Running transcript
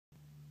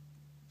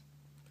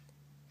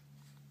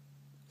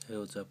Hey,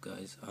 what's up,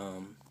 guys?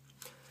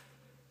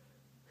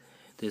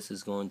 This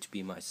is going to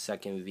be my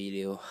second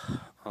video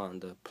on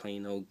the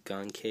Plano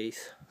gun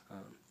case.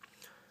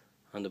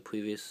 On the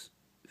previous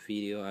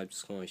video, I'm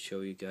just going to show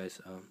you guys.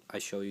 I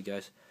show you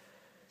guys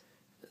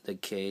the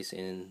case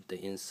and the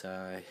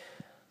inside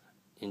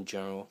in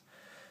general.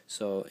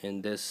 So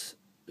in this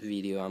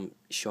video, I'm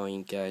showing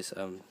you guys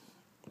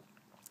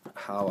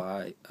how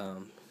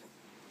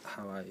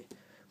I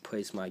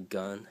place my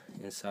gun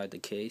inside the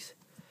case.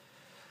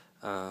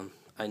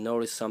 I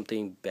noticed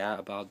something bad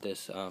about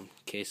this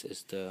case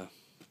is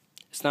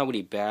it's not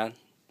really bad.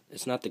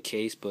 It's not the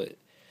case, but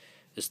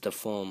it's the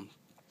foam.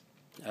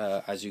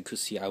 As you could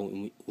see,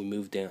 we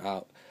moved them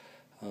out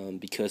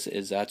because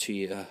it's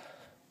actually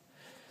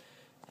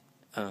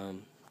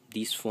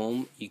these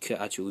foam. You could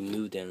actually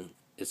remove them.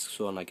 It's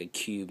sort of like a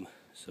cube,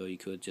 so you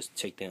could just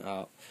take them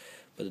out.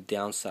 But the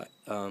downside,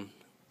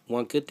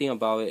 one good thing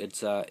about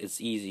it,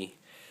 it's easy.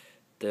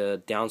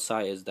 The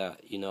downside is that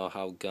you know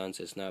how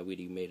guns is not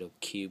really made of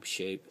cube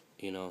shape,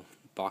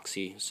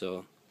 boxy.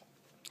 So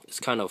it's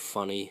kind of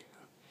funny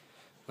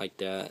like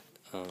that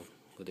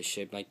with a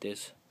shape like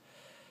this.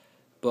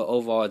 But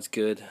overall, it's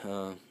good.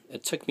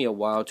 It took me a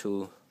while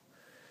to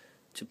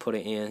put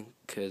it in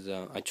because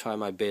I tried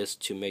my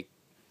best to make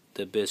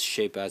the best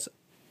shape as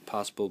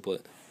possible.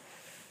 But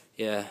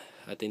yeah,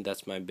 I think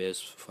that's my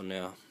best for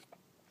now.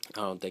 I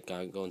don't think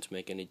I'm going to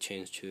make any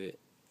change to it.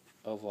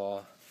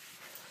 Overall,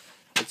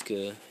 it's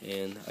good,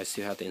 and I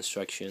still have the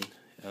instruction.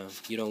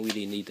 You don't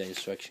really need the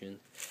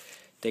instruction.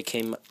 They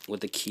came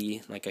with the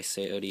key, like I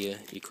said earlier.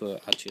 You could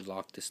actually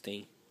lock this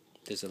thing.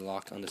 There's a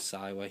lock on the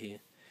side right here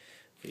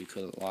where you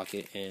could lock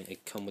it, and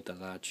it come with the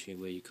latch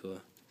where you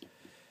could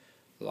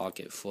lock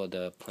it for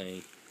the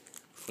plane,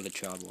 for the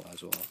travel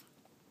as well.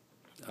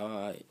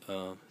 Alright,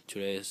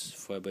 today is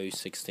February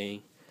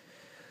 16,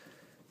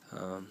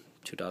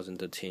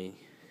 2013.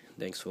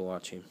 Thanks for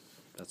watching.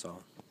 That's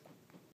all.